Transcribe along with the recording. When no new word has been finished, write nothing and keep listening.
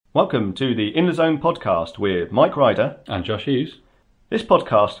Welcome to the In the Zone podcast with Mike Ryder and Josh Hughes. This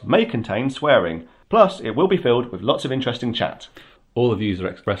podcast may contain swearing, plus it will be filled with lots of interesting chat. All the views are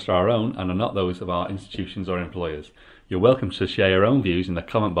expressed are our own and are not those of our institutions or employers. You're welcome to share your own views in the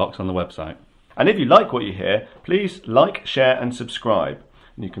comment box on the website. And if you like what you hear, please like, share and subscribe.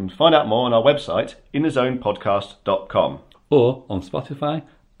 And you can find out more on our website, inthezonepodcast.com. Or on Spotify,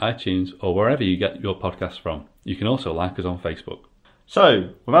 iTunes or wherever you get your podcasts from. You can also like us on Facebook. So,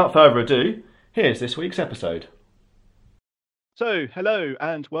 without further ado, here's this week's episode. So, hello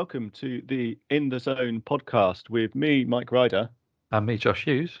and welcome to the In the Zone podcast with me, Mike Ryder. And me, Josh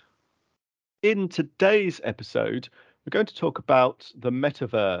Hughes. In today's episode, we're going to talk about the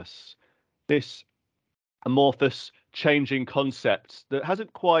metaverse, this amorphous, changing concept that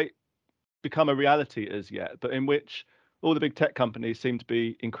hasn't quite become a reality as yet, but in which all the big tech companies seem to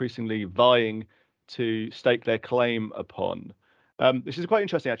be increasingly vying to stake their claim upon. This is quite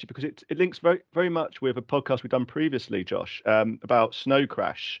interesting, actually, because it links very, very much with a podcast we've done previously, Josh, about Snow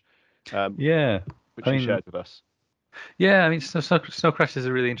Crash. Which you shared with us. Yeah, I mean, Snow Crash is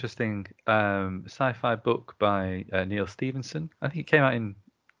a really interesting sci-fi book by Neil Stephenson. I think it came out in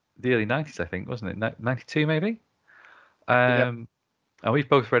the early 90s, I think, wasn't it? 92, maybe? And we've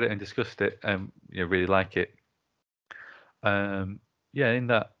both read it and discussed it and really like it. In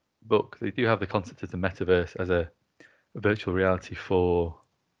that book, they do have the concept of the metaverse as a virtual reality for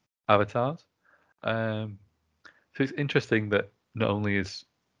avatars. So it's interesting that not only is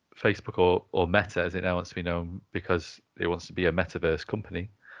Facebook or Meta, as it now wants to be known, because it wants to be a metaverse company,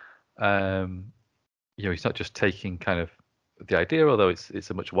 it's not just taking kind of the idea, although it's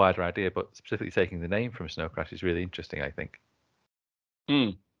a much wider idea, but specifically taking the name from Snow Crash is really interesting, I think.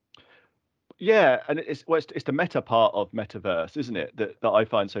 Yeah, and it's the meta part of metaverse, isn't it? That I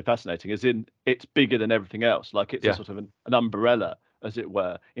find so fascinating. As in, it's bigger than everything else. Like it's a sort of an umbrella, as it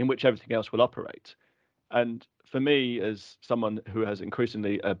were, in which everything else will operate. And for me, as someone who has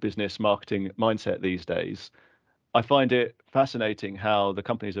increasingly a business marketing mindset these days, I find it fascinating how the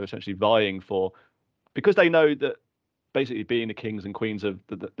companies are essentially vying for, because they know that basically being the kings and queens of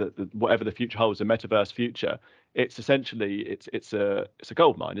the whatever the future holds, the metaverse future, it's essentially it's a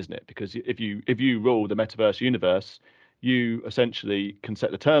gold mine, isn't it? Because if you rule the metaverse universe, you essentially can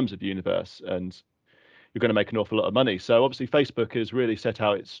set the terms of the universe, and you're going to make an awful lot of money. So obviously, Facebook has really set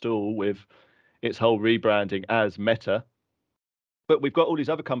out its stall with its whole rebranding as Meta, but we've got all these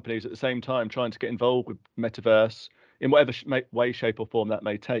other companies at the same time trying to get involved with metaverse in whatever way, shape, or form that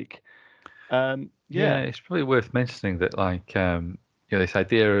may take. It's probably worth mentioning that, this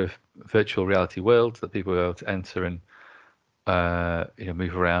idea of virtual reality worlds that people are able to enter and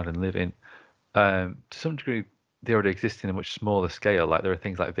move around and live in, to some degree, they already exist in a much smaller scale. Like there are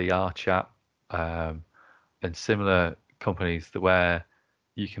things like VR chat and similar companies where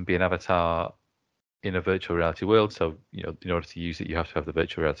you can be an avatar in a virtual reality world. So in order to use it, you have to have the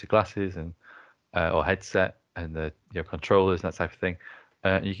virtual reality glasses and or headset and the controllers and that type of thing.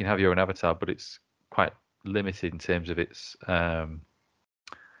 You can have your own avatar, but it's quite limited in terms of its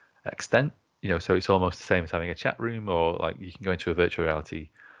extent. So it's almost the same as having a chat room, or like you can go into a virtual reality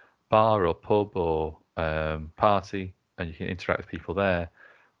bar or pub or party, and you can interact with people there.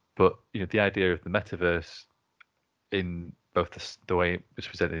 But the idea of the metaverse, in both the way it's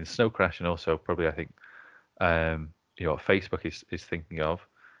presented in Snow Crash and also probably I think what Facebook is thinking of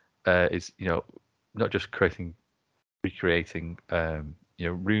is not just recreating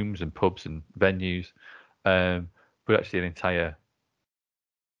rooms and pubs and venues, but actually an entire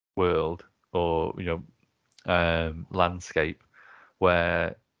world or landscape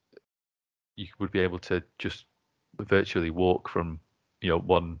where you would be able to just virtually walk from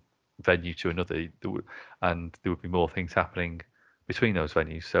one venue to another, and there would be more things happening between those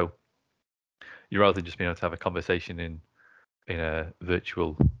venues. So rather than just being able to have a conversation in a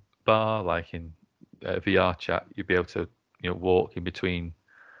virtual bar, like in VR chat, you'd be able to walk in between,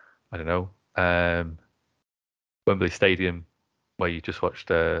 I don't know, Wembley Stadium, where you just watched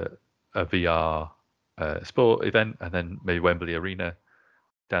a VR sport event, and then maybe Wembley Arena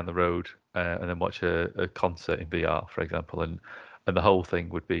down the road, and then watch a concert in VR, for example, and the whole thing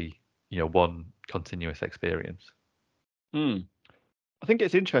would be one continuous experience. I think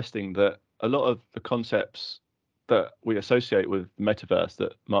it's interesting that a lot of the concepts that we associate with the metaverse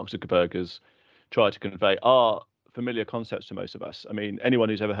that Mark Zuckerberg has tried to convey are familiar concepts to most of us. I mean, anyone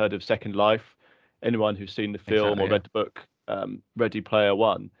who's ever heard of Second Life, anyone who's seen the film or read the book Ready Player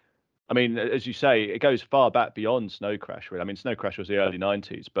One. I mean, as you say, it goes far back beyond Snow Crash. Really. I mean, Snow Crash was the early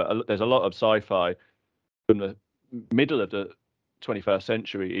 90s, but there's a lot of sci-fi from the middle of the 21st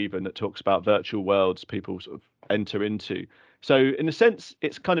century even that talks about virtual worlds people sort of enter into. So in a sense,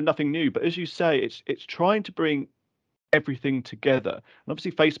 it's kind of nothing new. But as you say, it's trying to bring everything together. And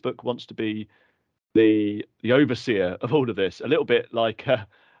obviously, Facebook wants to be the overseer of all of this, a little bit like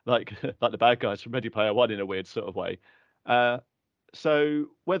like the bad guys from Ready Player One in a weird sort of way. Uh, so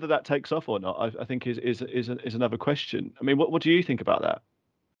whether that takes off or not, I think is another question. I mean, what do you think about that?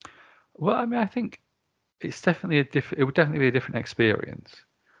 Well, I mean, I think it's definitely it would definitely be a different experience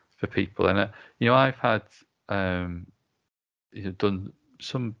for people. And I've had done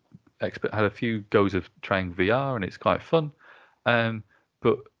some had a few goes of trying VR, and it's quite fun.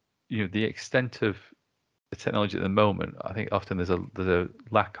 But the extent of the technology at the moment, I think often there's a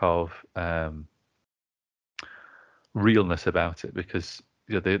lack of realness about it, because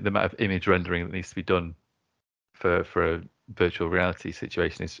the amount of image rendering that needs to be done for a virtual reality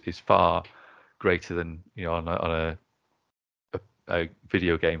situation is far greater than on a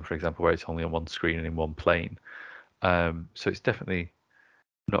video game, for example, where it's only on one screen and in one plane. So it's definitely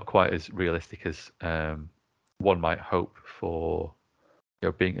not quite as realistic as one might hope for,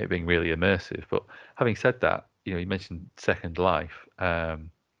 being really immersive. But having said that, you mentioned Second Life,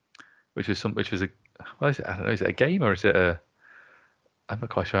 which was a, well, I don't know, is it a game or is it a? I'm not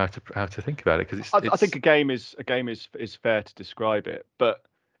quite sure how to think about it, because I think a game is fair to describe it, but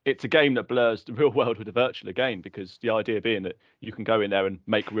it's a game that blurs the real world with a virtual again, because the idea being that you can go in there and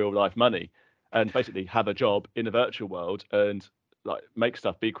make real life money and basically have a job in the virtual world and like make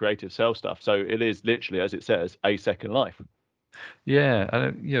stuff, be creative, sell stuff. So it is literally, as it says, a Second Life. Yeah,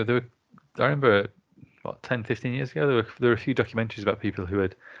 and I remember what 10, 15 years ago there were a few documentaries about people who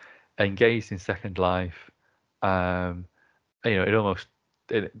had engaged in Second Life.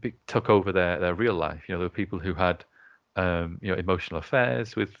 It took over their real life. There were people who had emotional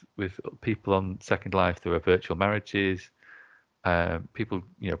affairs with people on Second Life. There were virtual marriages, people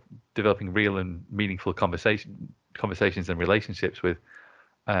developing real and meaningful conversations and relationships with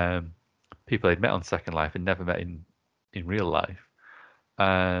people they'd met on Second Life and never met in real life.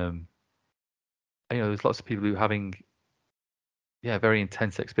 There's lots of people who are having very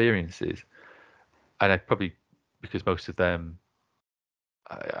intense experiences, and I probably, because most of them,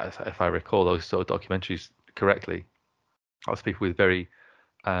 if I recall those sort of documentaries correctly, lots of people with very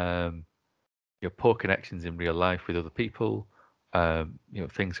poor connections in real life with other people,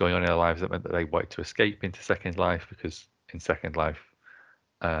 things going on in their lives that meant that they wanted to escape into Second Life, because in Second Life,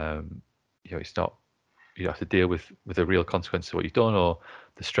 it's not, you have to deal with the real consequences of what you've done, or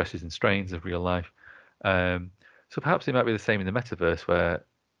the stresses and strains of real life. So perhaps it might be the same in the metaverse, where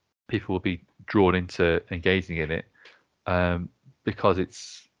people will be drawn into engaging in it because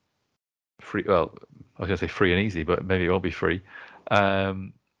it's free. Well, I was going to say free and easy, but maybe it won't be free. But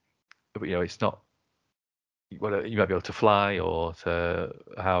it's not. Well, you might be able to fly, or to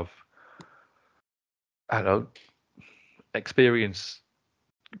have, I don't know, experience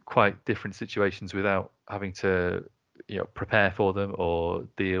quite different situations without having to prepare for them or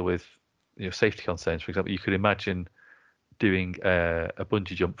deal with safety concerns. For example, you could imagine doing a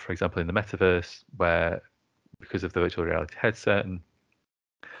bungee jump, for example, in the metaverse, where, because of the virtual reality headset, and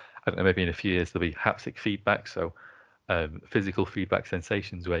I don't know, maybe in a few years there'll be haptic feedback, so physical feedback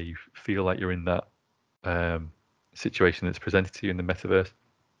sensations where you feel like you're in that situation that's presented to you in the metaverse.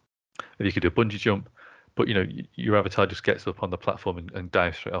 And you could do a bungee jump, but your avatar just gets up on the platform and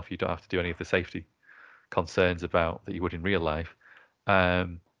dives straight off. You don't have to do any of the safety concerns about that you would in real life.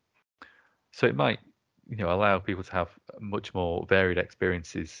 So it might allow people to have much more varied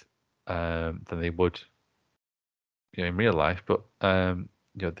experiences than they would in real life. But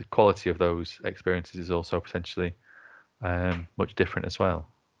the quality of those experiences is also potentially much different as well.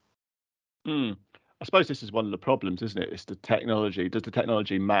 I suppose this is one of the problems, isn't it? It's the technology. Does the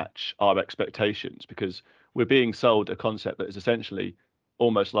technology match our expectations? Because we're being sold a concept that is essentially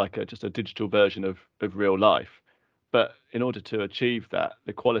almost like just a digital version of real life. But in order to achieve that,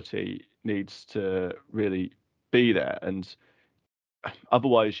 the quality needs to really be there. And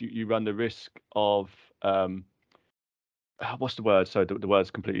otherwise, you run the risk of what's the word? So the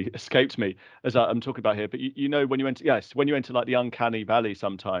word's completely escaped me as I'm talking about here. But when you enter, yes, when you enter like the uncanny valley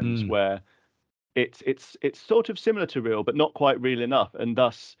sometimes, where it's sort of similar to real, but not quite real enough, and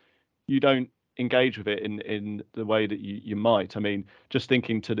thus you don't engage with it in the way that you might. I mean, just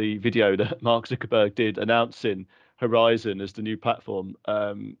thinking to the video that Mark Zuckerberg did announcing Horizon as the new platform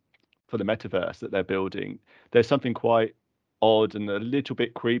for the metaverse that they're building, there's something quite odd and a little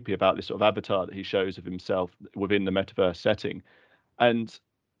bit creepy about this sort of avatar that he shows of himself within the metaverse setting, and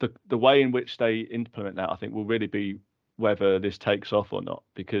the way in which they implement that, I think, will really be whether this takes off or not,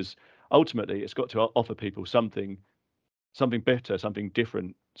 because ultimately it's got to offer people something better, something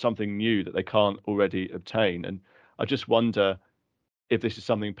different, something new that they can't already obtain. And I just wonder if this is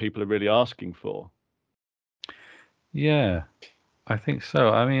something people are really asking for. Yeah, I think so.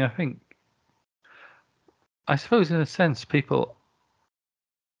 I mean, I suppose in a sense, people.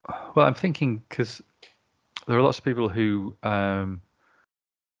 Well, I'm thinking because there are lots of people who,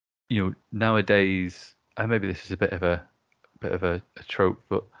 nowadays, and maybe this is a bit of a trope,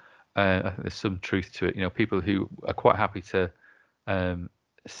 but I think there's some truth to it. People who are quite happy to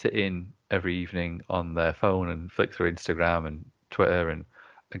sit in every evening on their phone and flick through Instagram and Twitter and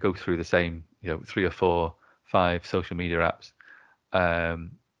go through the same, 3 or 4, 5 social media apps,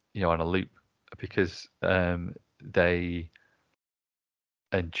 on a loop because they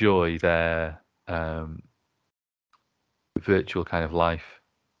enjoy their virtual kind of life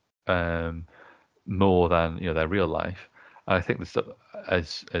more than their real life. And I think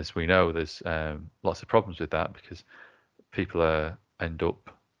as we know, there's lots of problems with that because people end up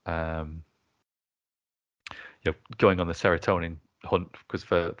going on the serotonin hunt because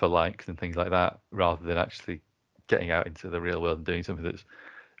for likes and things like that, rather than actually getting out into the real world and doing something that's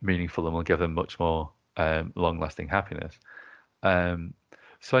meaningful and will give them much more long-lasting happiness.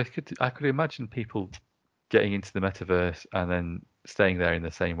 So I could imagine people getting into the metaverse and then staying there in the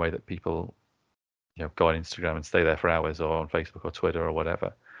same way that people go on Instagram and stay there for hours, or on Facebook or Twitter or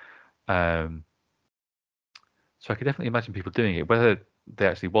whatever. So I could definitely imagine people doing it, whether they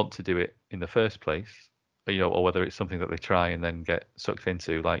actually want to do it in the first place, or whether it's something that they try and then get sucked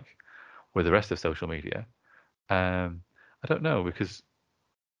into, like with the rest of social media. I don't know, because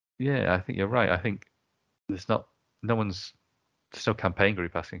I think you're right. I think there's no campaign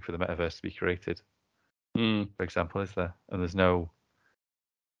group asking for the metaverse to be created, for example, is there? And there's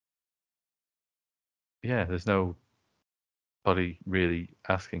nobody really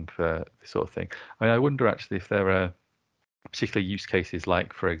asking for this sort of thing. I mean, I wonder actually if there are particular use cases,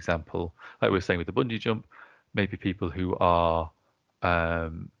 like, for example, like we were saying with the bungee jump, maybe people who are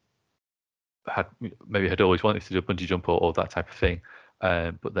had always wanted to do a bungee jump or that type of thing,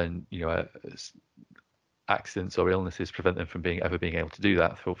 but then accidents or illnesses prevent them from ever being able to do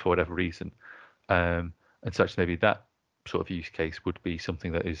that for whatever reason, and such. Maybe that sort of use case would be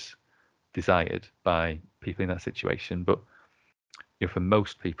something that is desired by people in that situation. But for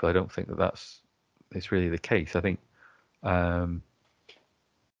most people, I don't think it's really the case. I think in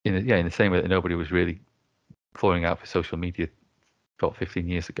the same way that nobody was really falling out for social media about 15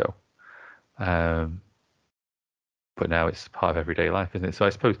 years ago. But now it's part of everyday life, isn't it? So I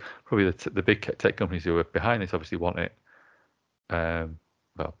suppose probably the big tech companies who are behind this obviously want it. Well,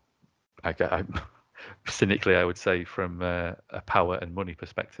 cynically, I would say from a power and money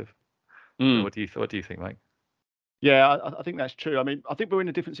perspective. What do you think, Mike? Yeah, I think that's true. I mean, I think we're in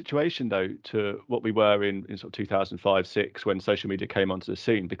a different situation though to what we were in sort of 2005, 6 when social media came onto the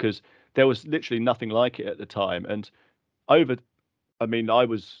scene, because there was literally nothing like it at the time. And I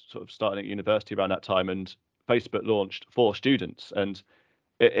was sort of starting at university around that time, and Facebook launched for students, and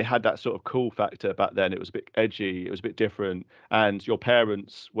it had that sort of cool factor back then. It was a bit edgy, it was a bit different, and your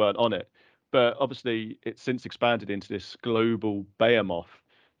parents weren't on it. But obviously, it's since expanded into this global behemoth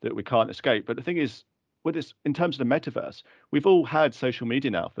that we can't escape. But the thing is, with this, in terms of the metaverse, we've all had social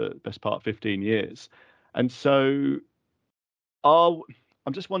media now for the best part of 15 years. And so I'm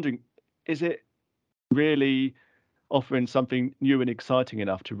just wondering, is it really offering something new and exciting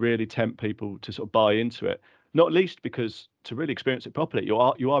enough to really tempt people to sort of buy into it? Not least because to really experience it properly, you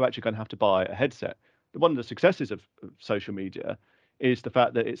are actually going to have to buy a headset. But one of the successes of social media is the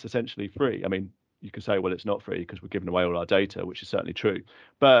fact that it's essentially free. I mean, you can say, well, it's not free because we're giving away all our data, which is certainly true.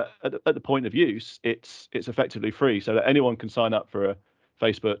 But at the point of use, it's effectively free, so that anyone can sign up for a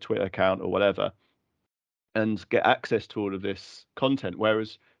Facebook, Twitter account, or whatever, and get access to all of this content.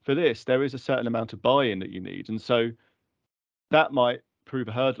 Whereas for this, there is a certain amount of buy-in that you need, and so that might prove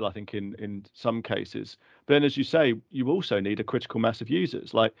a hurdle, I think, in some cases. But then, as you say, you also need a critical mass of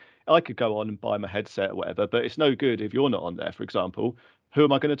users. Like, I could go on and buy my headset or whatever, but it's no good if you're not on there, for example. Who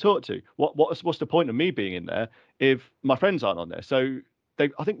am I going to talk to? What's the point of me being in there if my friends aren't on there? So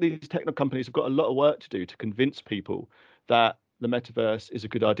I think these techno companies have got a lot of work to do to convince people that the metaverse is a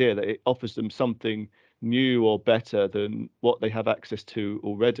good idea, that it offers them something new or better than what they have access to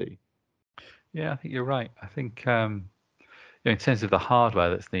already. Yeah, I think you're right. I think in terms of the hardware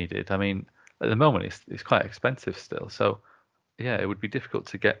that's needed, I mean, at the moment it's quite expensive still. So yeah, it would be difficult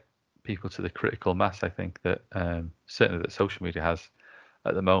to get people to the critical mass, I think, that certainly that social media has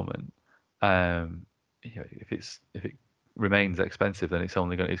at the moment. If it remains expensive, then it's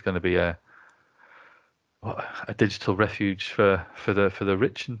going to be a digital refuge for the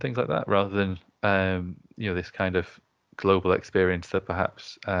rich and things like that, rather than this kind of global experience that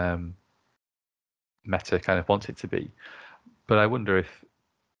perhaps Meta kind of wants it to be. But I wonder if,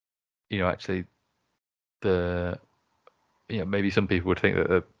 actually maybe some people would think that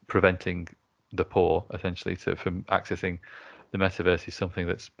they're preventing the poor essentially from accessing the metaverse is something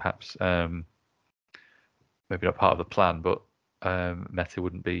that's perhaps maybe not part of the plan, but Meta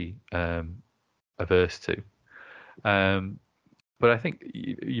wouldn't be averse to. But I think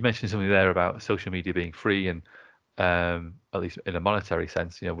you mentioned something there about social media being free, and at least in a monetary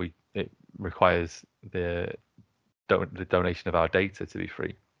sense, it requires the donation of our data to be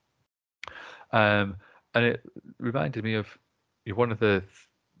free. And it reminded me of one of the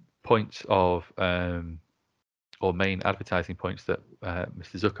points of or main advertising points that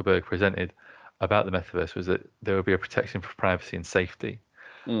Mr. Zuckerberg presented about the metaverse was that there would be a protection for privacy and safety.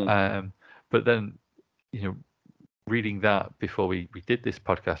 But then, reading that before we did this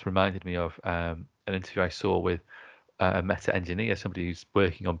podcast reminded me of an interview I saw with a Meta engineer, somebody who's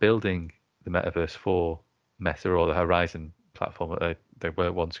working on building the metaverse for Meta, or the Horizon platform that they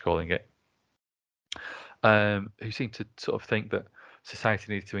were once calling it, who seemed to sort of think that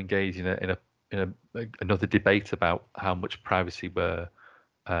society needs to engage in another debate about how much privacy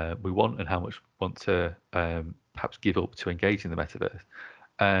we want and how much we want to perhaps give up to engage in the metaverse.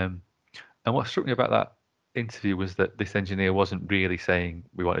 And what struck me about that interview was that this engineer wasn't really saying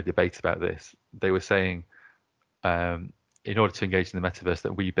we want a debate about this. They were saying, in order to engage in the metaverse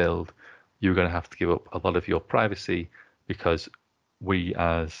that we build, you're going to have to give up a lot of your privacy, because we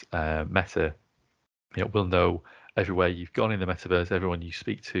as Meta, will know everywhere you've gone in the metaverse, everyone you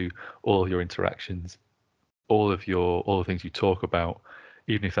speak to, all of your interactions, all the things you talk about,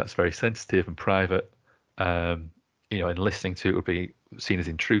 even if that's very sensitive and private, and listening to it would be seen as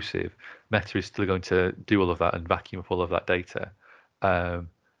intrusive. Meta is still going to do all of that and vacuum up all of that data, and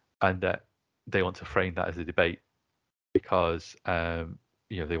that they want to frame that as a debate because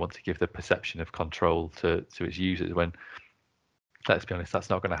they want to give the perception of control to its users. When, let's be honest, that's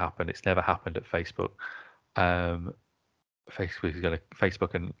not going to happen. It's never happened at Facebook.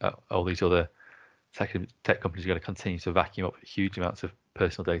 Facebook and all these other tech companies are going to continue to vacuum up huge amounts of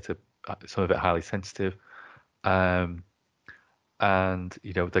personal data, some of it highly sensitive, and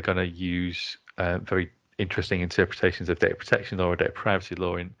they're going to use very interesting interpretations of data protection law or data privacy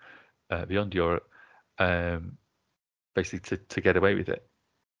law in beyond Europe, basically to get away with it.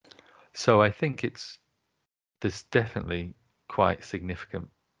 So I think there's definitely quite significant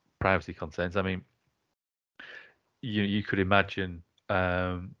privacy concerns. I mean, you could imagine.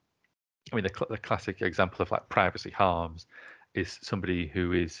 The classic example of like privacy harms is somebody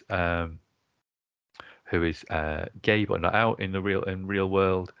who is gay but not out in the real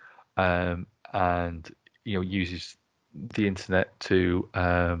world, and uses the internet to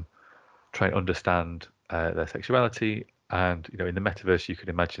try and understand their sexuality. And in the metaverse, you could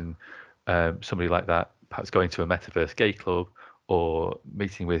imagine somebody like that perhaps going to a metaverse gay club or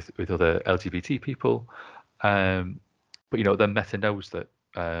meeting with other LGBT people. But then Meta knows that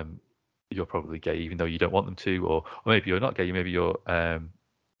you're probably gay, even though you don't want them to, or maybe you're not gay. Maybe you're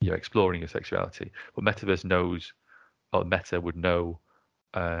exploring your sexuality. But Metaverse knows, or Meta would know,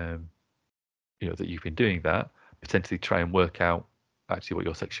 that you've been doing that. Potentially try and work out actually what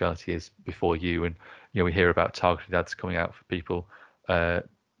your sexuality is before you. And we hear about targeted ads coming out for people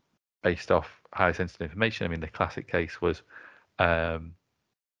based off highly sensitive information. I mean, the classic case was in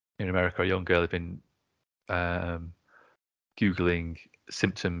America, a young girl had been Googling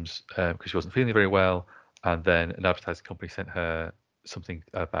symptoms because she wasn't feeling very well, and then an advertising company sent her something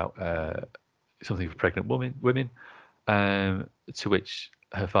about something for pregnant women, to which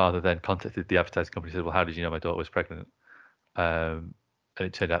her father then contacted the advertising company and said, well, how did you know my daughter was pregnant? And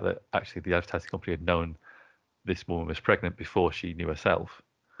it turned out that actually the advertising company had known this woman was pregnant before she knew herself.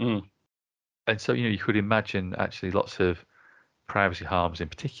 And so you could imagine actually lots of privacy harms in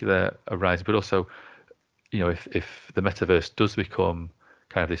particular arising, but also if the metaverse does become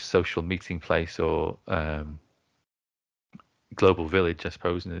kind of this social meeting place or global village, I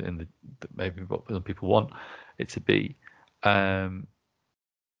suppose, in maybe what some people want it to be,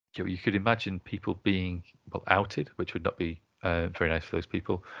 you could imagine people being outed, which would not be very nice for those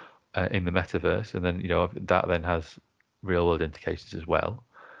people in the metaverse, and then that then has real world implications as well.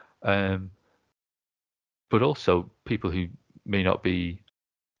 But also people who may not be,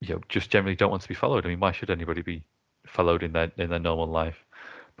 just generally don't want to be followed. I mean, why should anybody be followed in their normal life?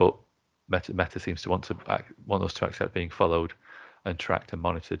 But Meta seems to want us to accept being followed and tracked and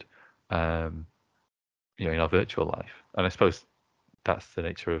monitored, in our virtual life. And I suppose that's the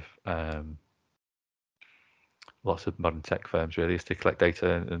nature of lots of modern tech firms, really, is to collect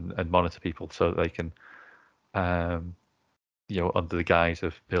data and monitor people so that they can, under the guise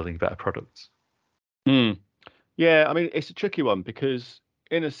of building better products. Hmm. Yeah, I mean, it's a tricky one because,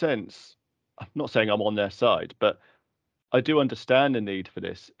 in a sense, I'm not saying I'm on their side, but I do understand the need for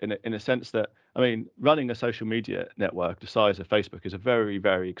this in a sense that, I mean, running a social media network the size of Facebook is a very,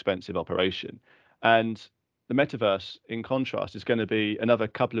 very expensive operation. And the metaverse, in contrast, is going to be another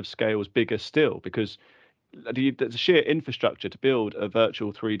couple of scales bigger still because the sheer infrastructure to build a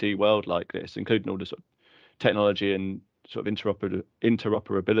virtual 3D world like this, including all the sort of technology and sort of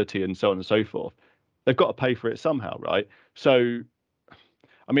interoperability and so on and so forth, they've got to pay for it somehow, right? So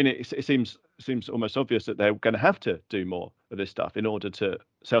I mean, it seems almost obvious that they're going to have to do more of this stuff in order to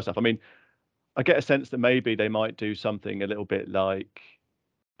sell stuff. I mean, I get a sense that maybe they might do something a little bit like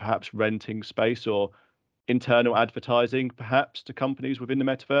perhaps renting space or internal advertising, perhaps to companies within the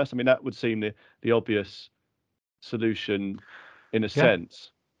metaverse. I mean, that would seem the obvious solution in a Yeah,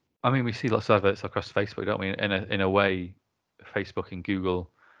 sense. I mean, we see lots of adverts across Facebook, don't we? In a way, Facebook and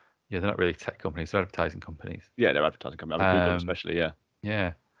Google, yeah, they're not really tech companies; they're advertising companies. Yeah, they're advertising company. I mean, Google Um, especially. Yeah.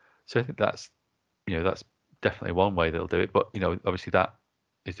 yeah, so I think that's definitely one way they'll do it. But obviously that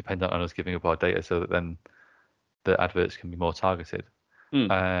is dependent on us giving up our data so that then the adverts can be more targeted.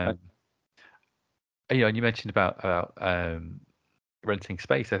 Mm. Um, and you mentioned about renting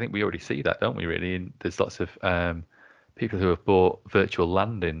space. I think we already see that, don't we? Really, and there's lots of people who have bought virtual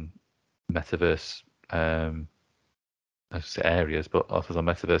land in metaverse, I should say areas, but also on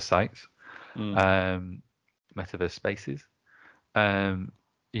metaverse sites, Mm. um, metaverse spaces. Um,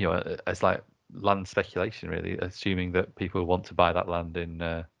 as like land speculation, really, assuming that people want to buy that land in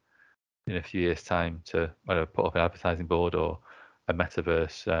a few years' time to put up an advertising board or a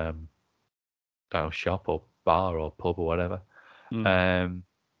metaverse I don't know, shop or bar or pub or whatever. Mm. Um,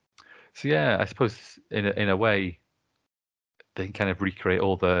 so yeah, I suppose in a way they can kind of recreate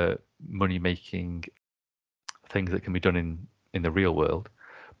all the money making things that can be done in the real world.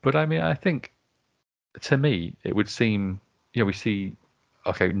 But I mean, I think to me it would seem we see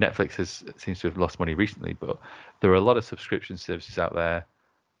okay, Netflix seems to have lost money recently, but there are a lot of subscription services out there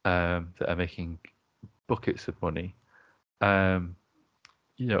that are making buckets of money. Um,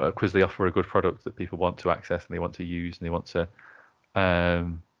 because they offer a good product that people want to access and they want to use and they want to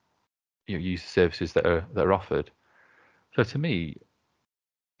um, use the services that are offered. So to me,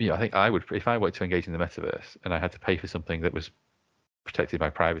 I think I would, if I were to engage in the metaverse and I had to pay for something that was protected my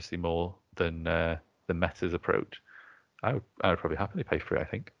privacy more than the Meta's approach, I would probably happily pay for it. I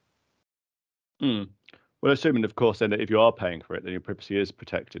think. Mm. Well, assuming, of course, then that if you are paying for it, then your privacy is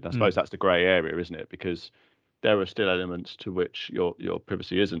protected. I suppose Mm, that's the grey area, isn't it? Because there are still elements to which your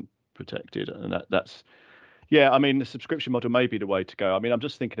privacy isn't protected, and that's yeah. I mean, the subscription model may be the way to go. I mean, I'm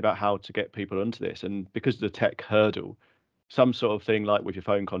just thinking about how to get people onto this, and because of the tech hurdle, some sort of thing like with your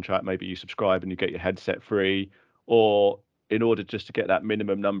phone contract, maybe you subscribe and you get your headset free, or in order just to get that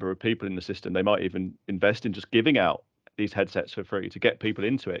minimum number of people in the system, they might even invest in just giving out these headsets for free to get people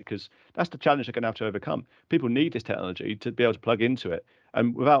into it, because that's the challenge they're going to have to overcome. People need this technology to be able to plug into it,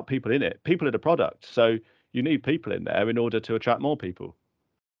 and without people in it, people are the product. So you need people in there in order to attract more people.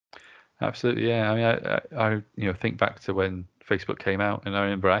 absolutely, yeah. I mean, I think back to when Facebook came out, and I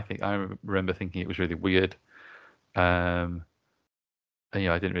remember thinking it was really weird. Um, and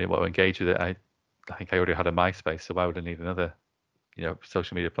I didn't really want to engage with it. I think I already had a MySpace, so why would I need another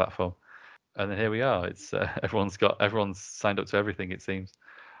social media platform? And then here we are. It's everyone's signed up to everything, it seems.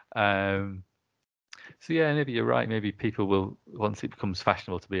 Um, so yeah, maybe you're right. Maybe people will, once it becomes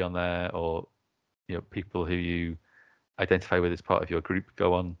fashionable to be on there, or people who you identify with as part of your group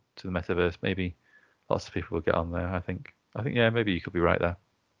go on to the metaverse. Maybe lots of people will get on there. I think yeah, maybe you could be right there.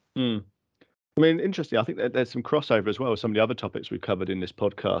 Hmm. I mean, interesting. I think that there's some crossover as well with some of the other topics we've covered in this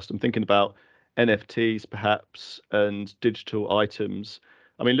podcast. I'm thinking about NFTs perhaps and digital items.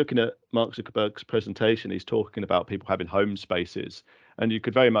 I mean, looking at Mark Zuckerberg's presentation, he's talking about people having home spaces. And you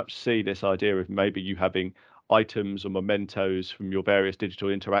could very much see this idea of maybe you having items or mementos from your various digital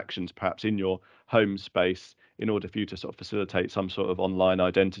interactions, perhaps in your home space, in order for you to sort of facilitate some sort of online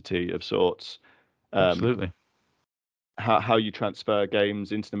identity of sorts. Um, Absolutely. how you transfer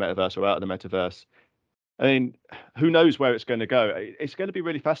games into the metaverse or out of the metaverse. I mean, who knows where it's going to go? It's going to be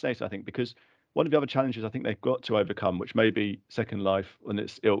really fascinating, I think, because one of the other challenges I think they've got to overcome, which maybe Second Life and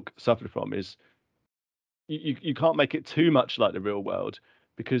its ilk suffered from, is you can't make it too much like the real world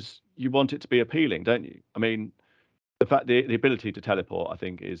because you want it to be appealing, don't you? I mean, the ability to teleport, I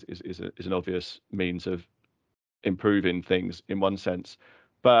think, is an obvious means of improving things in one sense,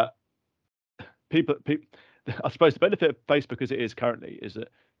 but people, I suppose the benefit of Facebook as it is currently is that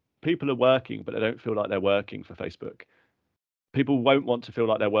people are working, but they don't feel like they're working for Facebook. People won't want to feel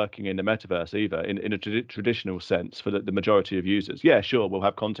like they're working in the metaverse either, in a traditional sense for the majority of users. Yeah, sure, we'll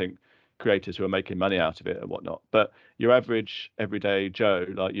have content creators who are making money out of it and whatnot. But your average everyday Joe,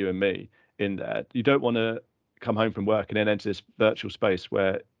 like you and me, in there, you don't want to come home from work and then enter this virtual space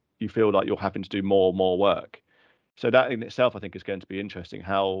where you feel like you're having to do more work. So that in itself, I think, is going to be interesting,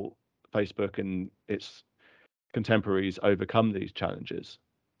 how Facebook and its contemporaries overcome these challenges.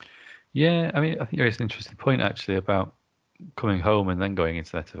 Yeah, I mean, I think there is an interesting point actually about coming home and then going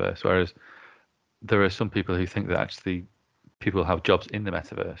into the metaverse, whereas there are some people who think that actually people have jobs in the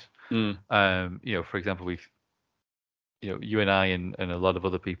metaverse. For example, you and I and a lot of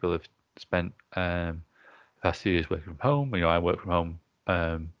other people have spent the past 2 years working from home. I work from home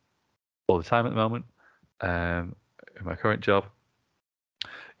all the time at the moment in my current job.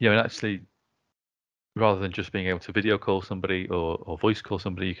 And actually, rather than just being able to video call somebody or voice call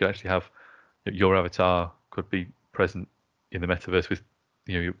somebody, you could actually have your avatar could be present in the metaverse with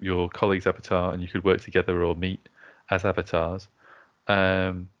your colleague's avatar, and you could work together or meet as avatars,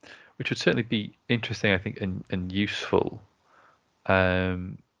 which would certainly be interesting, I think, and useful,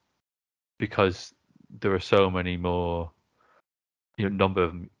 because there are so many more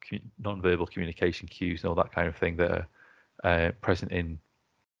non-verbal communication cues and all that kind of thing that are present in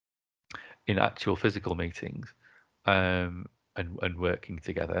actual physical meetings, and working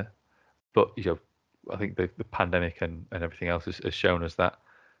together. But I think the pandemic and everything else has shown us that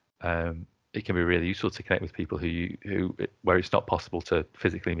it can be really useful to connect with people where it's not possible to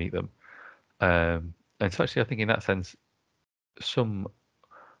physically meet them. And so actually, I think in that sense, some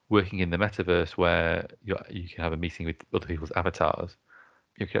working in the metaverse where you can have a meeting with other people's avatars,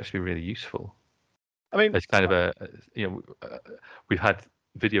 it can actually be really useful. I mean, it's kind of we've had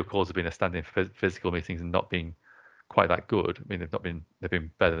video calls have been a stand-in for physical meetings and not been quite that good. I mean, they've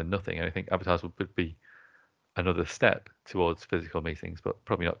been better than nothing. And I think avatars would be another step towards physical meetings, but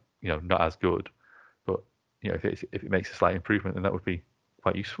probably not as good. But if it makes a slight improvement, then that would be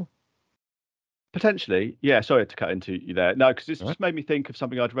quite useful. Potentially, yeah. Sorry to cut into you there. No, because this All just made me think of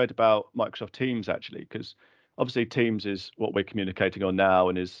something I'd read about Microsoft Teams, actually, because obviously Teams is what we're communicating on now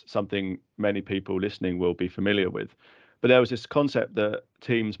and is something many people listening will be familiar with. But there was this concept that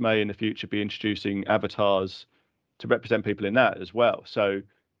Teams may in the future be introducing avatars to represent people in that as well. So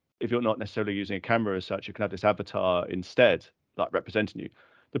if you're not necessarily using a camera as such, you can have this avatar instead, like representing you.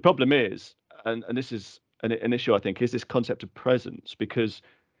 The problem is, and this is an issue, I think, is this concept of presence, because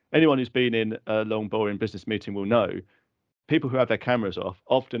anyone who's been in a long, boring business meeting will know people who have their cameras off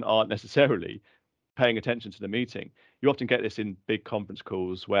often aren't necessarily paying attention to the meeting. You often get this in big conference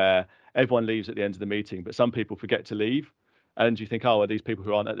calls where everyone leaves at the end of the meeting, but some people forget to leave. And you think, oh, are these people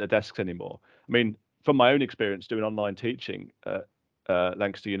who aren't at their desks anymore? I mean, from my own experience doing online teaching at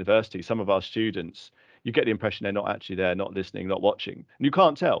Lancaster University, some of our students, you get the impression they're not actually there, not listening, not watching. And you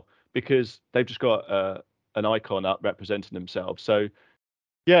can't tell because they've just got an icon up representing themselves. So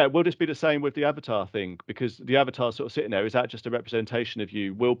yeah, will this be the same with the avatar thing? Because the avatar sort of sitting there, is that just a representation of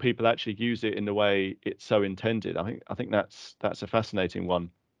you? Will people actually use it in the way it's so intended? I think that's a fascinating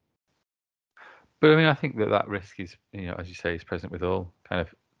one. But I mean, I think that risk is, as you say, is present with all kind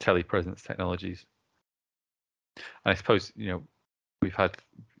of telepresence technologies. And I suppose, we've had,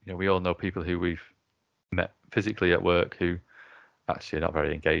 we all know people who we've met physically at work who actually are not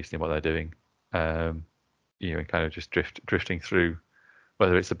very engaged in what they're doing, and kind of just drifting through,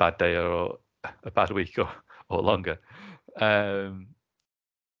 whether it's a bad day or a bad week or longer.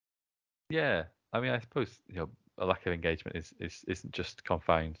 Yeah, I mean, I suppose a lack of engagement isn't just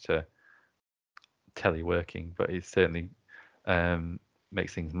confined to teleworking, but it certainly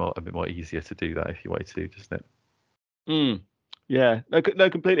makes things a bit more easier to do that if you wanted to, doesn't it? Yeah, no,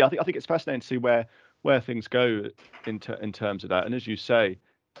 completely. I think it's fascinating to see where things go in terms of that. And as you say,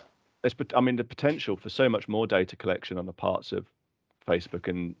 the potential for so much more data collection on the parts of Facebook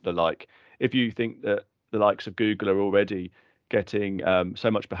and the like. If you think that the likes of Google are already getting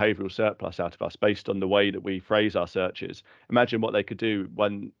so much behavioral surplus out of us based on the way that we phrase our searches, imagine what they could do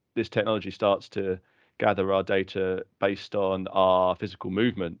when this technology starts to gather our data based on our physical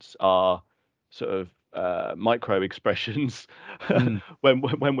movements, our sort of micro expressions when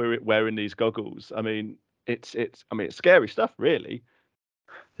we're wearing these goggles. I mean, it's scary stuff, really.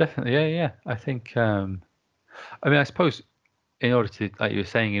 Definitely, yeah. I think, I suppose in order to, like you were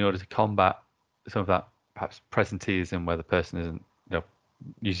saying, in order to combat some of that perhaps presenteeism where the person isn't,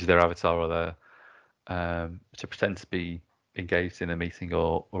 uses their avatar or their to pretend to be engaged in a meeting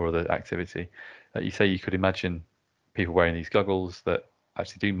or other activity, like you say, you could imagine people wearing these goggles that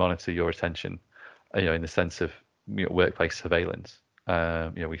actually do monitor your attention, in the sense of workplace surveillance.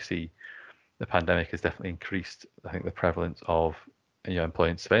 We see the pandemic has definitely increased, I think, the prevalence of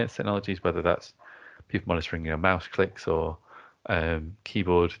employing surveillance technologies, whether that's people monitoring mouse clicks or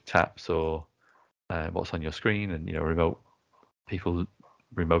keyboard taps or what's on your screen, and people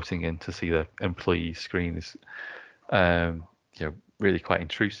remoting in to see the employee screen is really quite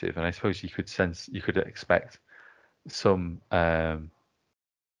intrusive. And I suppose you could expect some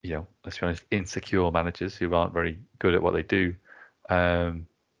let's be honest, insecure managers who aren't very good at what they do,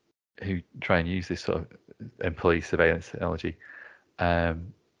 who try and use this sort of employee surveillance technology,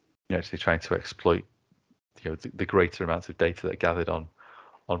 actually trying to exploit the greater amounts of data that are gathered on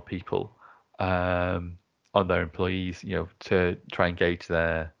people, on their employees, to try and gauge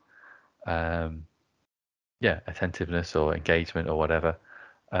their attentiveness or engagement or whatever.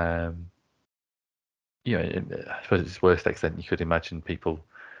 I suppose it's worst extent you could imagine people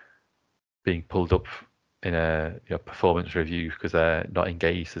being pulled up in a performance review because they're not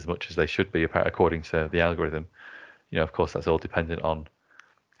engaged as much as they should be according to the algorithm. Of course, that's all dependent on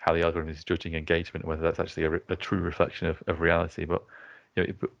how the algorithm is judging engagement and whether that's actually a true reflection of reality. But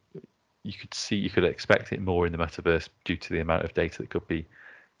you could expect it more in the metaverse due to the amount of data that could be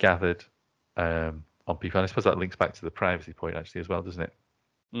gathered on people. And I suppose that links back to the privacy point actually as well, doesn't it?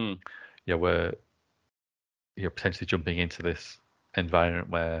 Where potentially jumping into this environment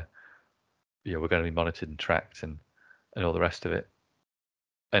where we're going to be monitored and tracked and all the rest of it.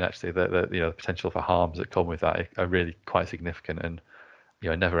 And actually, the potential for harms that come with that are really quite significant, and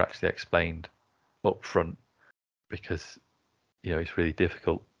never actually explained up front because it's really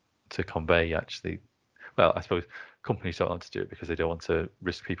difficult to convey. Actually, well, I suppose companies don't want to do it because they don't want to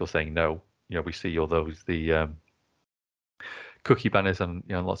risk people saying no. We see all the cookie banners on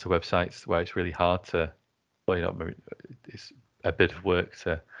lots of websites where it's really hard to, it's a bit of work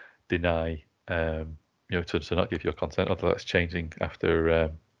to deny. To not give your consent, although that's changing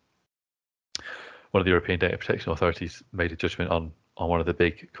after one of the European Data Protection Authorities made a judgment on one of the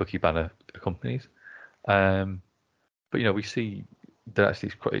big cookie banner companies. But we see that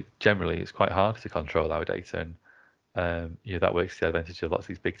actually it's quite hard to control our data, and that works to the advantage of lots of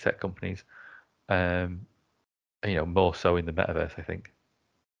these big tech companies. More so in the metaverse, I think.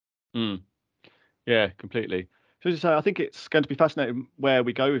 Yeah, completely. So as you say, I think it's going to be fascinating where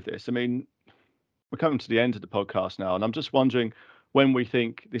we go with this. I mean, we're coming to the end of the podcast now, and I'm just wondering when we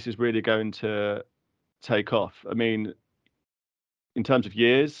think this is really going to take off. I mean, in terms of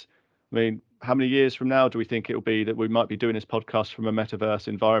years, how many years from now do we think it will be that we might be doing this podcast from a metaverse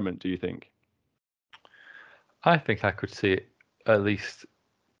environment, do you think? I think I could see it at least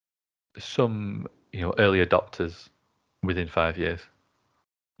some, early adopters within 5 years.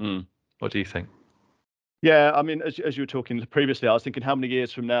 What do you think? Yeah, I mean, as you were talking previously, I was thinking, how many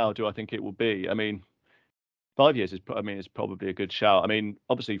years from now do I think it will be? I mean, 5 years is probably a good shout. I mean,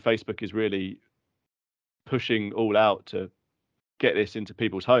 obviously, Facebook is really pushing all out to get this into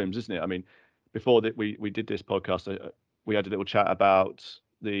people's homes, isn't it? I mean, before that we did this podcast, we had a little chat about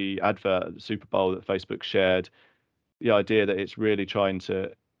the advert at the Super Bowl that Facebook shared. The idea that it's really trying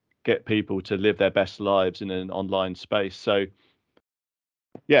to get people to live their best lives in an online space. So,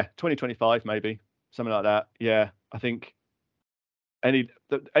 yeah, 2025 maybe something like that. Yeah, I think any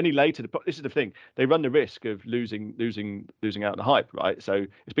later. This is the thing; they run the risk of losing out on the hype, right? So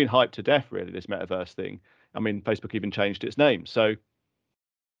it's been hyped to death, really. This metaverse thing. I mean, Facebook even changed its name. So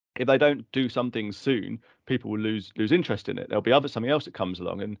if they don't do something soon, people will lose interest in it. There'll be something else that comes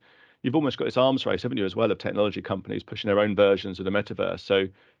along, and you've almost got this arms race, haven't you, as well, of technology companies pushing their own versions of the metaverse. So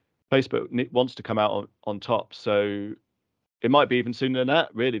Facebook wants to come out on top. So it might be even sooner than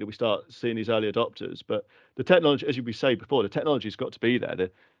that, really, that we start seeing these early adopters. But the technology, as we say before, the technology's got to be there.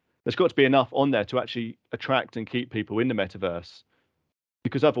 There's got to be enough on there to actually attract and keep people in the metaverse,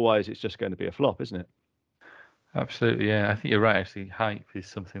 because otherwise it's just going to be a flop, isn't it? Absolutely, yeah. I think you're right. Actually, hype is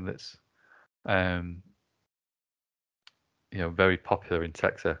something that's, very popular in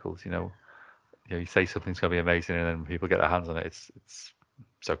tech circles. You say something's going to be amazing, and then people get their hands on it. It's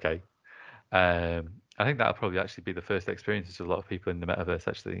okay. I think that'll probably actually be the first experiences of a lot of people in the metaverse.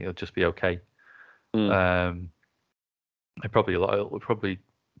 Actually, it'll just be okay. And probably it will probably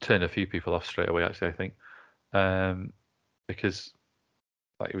turn a few people off straight away. Actually, I think, because,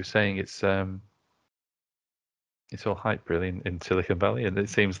 like you were saying, it's all hype really in Silicon Valley, and it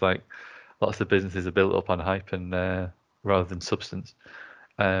seems like lots of businesses are built up on hype and rather than substance.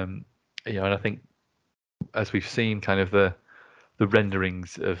 And I think as we've seen, kind of the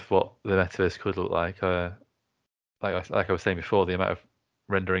renderings of what the metaverse could look like, like I was saying before, the amount of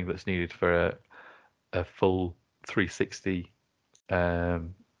rendering that's needed for a full 360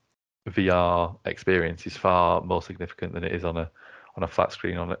 VR experience is far more significant than it is on a flat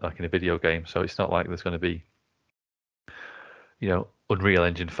screen like in a video game. So it's not like there's going to be Unreal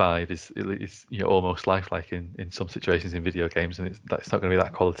Engine 5 is almost lifelike in some situations in video games, and it's not going to be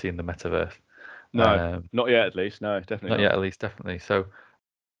that quality in the metaverse. No, not yet at least. No, definitely not. Not yet at least, definitely. So,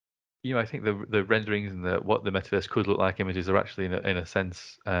 I think the renderings and what the metaverse could look like images are actually in a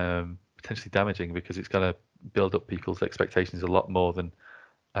sense potentially damaging, because it's going to build up people's expectations a lot more than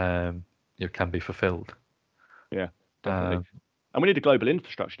can be fulfilled. Yeah, definitely. And we need a global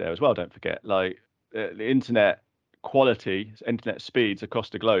infrastructure there as well. Don't forget, like the internet quality, internet speeds across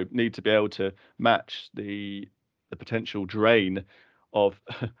the globe need to be able to match the potential drain of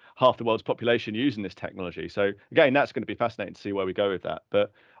half the world's population using this technology. So again, that's going to be fascinating to see where we go with that.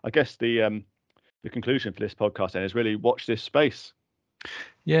 But I guess the conclusion for this podcast then is really watch this space.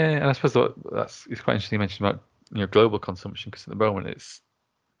 Yeah, and I suppose it's quite interesting you mentioned about global consumption, because at the moment it's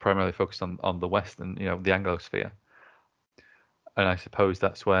primarily focused on the West and the Anglosphere, and I suppose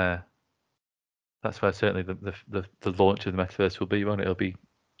that's where certainly the launch of the metaverse will be. It'll be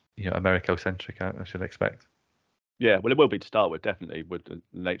America-centric, I should expect. Yeah, well, it will be to start with, definitely, with the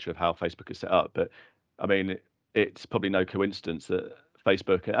nature of how Facebook is set up. But I mean, it's probably no coincidence that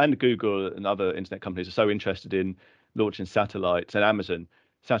Facebook and Google and other internet companies are so interested in launching satellites, and Amazon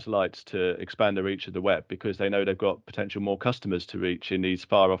satellites, to expand the reach of the web, because they know they've got potential more customers to reach in these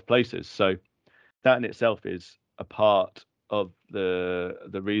far off places. So that in itself is a part of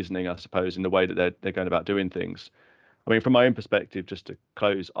the reasoning, I suppose, in the way that they're going about doing things. I mean, from my own perspective, just to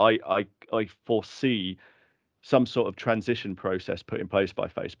close, I foresee some sort of transition process put in place by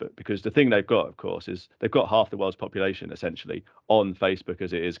Facebook, because the thing they've got, of course, is they've got half the world's population essentially on Facebook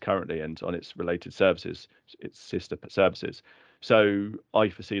as it is currently, and on its related services, its sister services. So I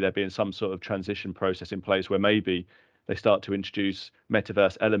foresee there being some sort of transition process in place where maybe they start to introduce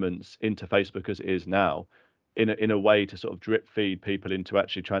metaverse elements into Facebook as it is now, in a way to sort of drip feed people into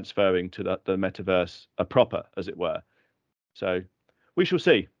actually transferring to the metaverse proper, as it were. So we shall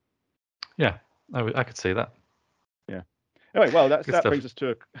see. Yeah, I could see that. Yeah. Anyway, well, that brings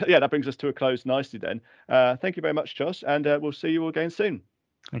us to a close nicely then. Thank you very much, Josh, and we'll see you all again soon.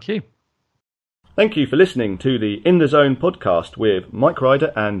 Thank you. Thank you for listening to the In the Zone podcast with Mike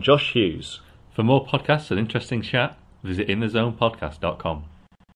Ryder and Josh Hughes. For more podcasts and interesting chat, visit inthezonepodcast.com.